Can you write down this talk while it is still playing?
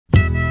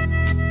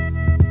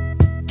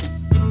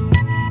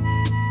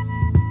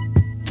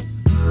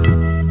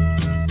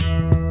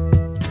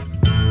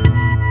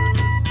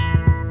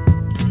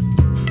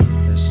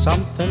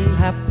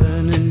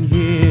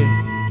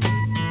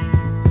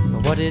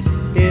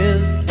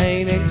is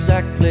ain't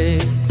exactly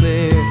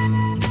clear.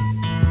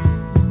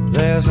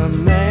 There's a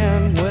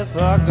man with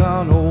a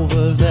gun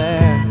over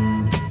there,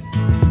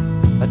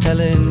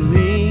 telling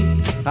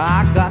me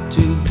I got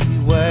to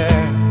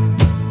beware.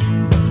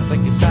 I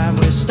think it's time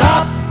we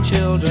stop.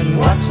 Children,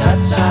 what's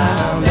that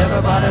sound?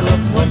 Everybody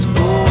look what's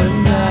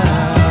going down.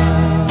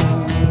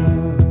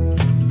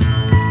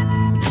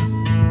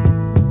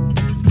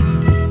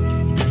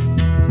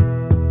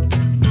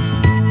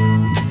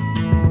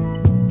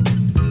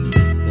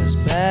 There's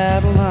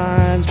battle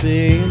lines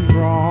being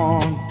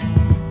drawn.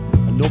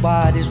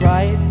 Nobody's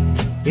right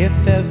if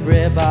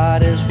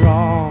everybody's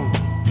wrong.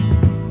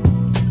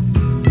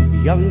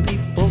 Young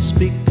people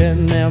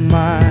speaking their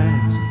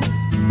minds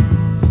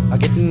are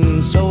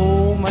getting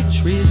so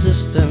much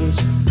resistance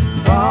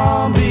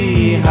from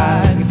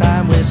behind.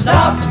 Time we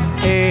stop.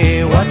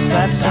 Hey, what's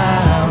that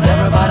sound?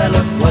 Everybody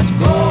look what's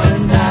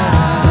going down.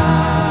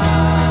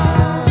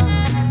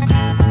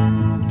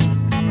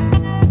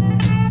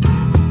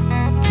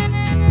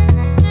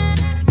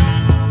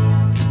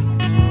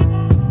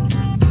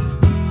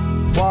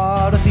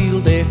 What a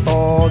field day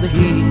for the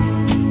heat.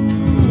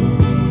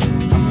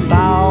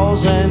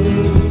 1,000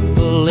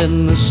 people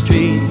in the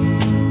street,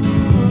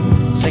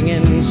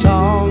 singing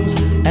songs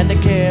and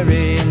they're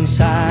carrying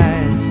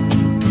signs,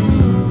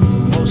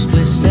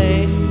 mostly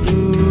say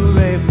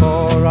hooray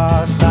for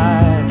our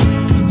side.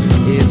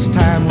 It's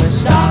time we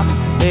stop.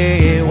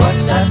 Hey,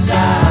 what's that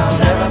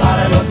sound?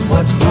 Everybody look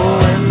what's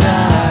going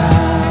down.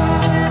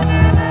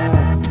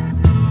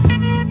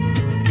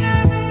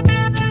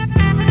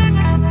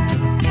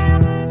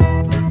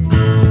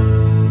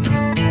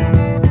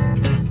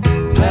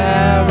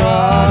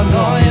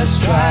 Paranoia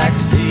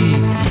strikes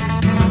deep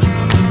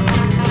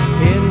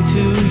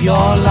into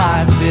your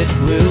life, it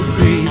will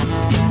creep.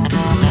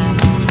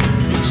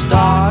 It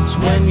starts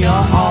when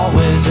you're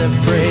always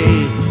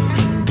afraid.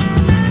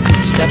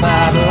 Step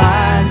out of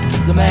line,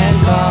 the man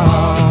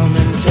come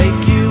and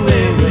take you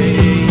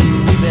away.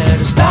 We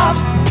better stop.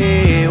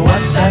 Hey,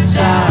 what's that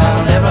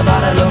sound?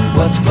 Everybody look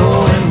what's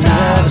going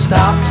down.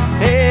 Stop.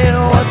 Hey,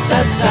 what's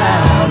that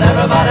sound?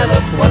 Everybody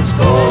look what's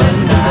going down.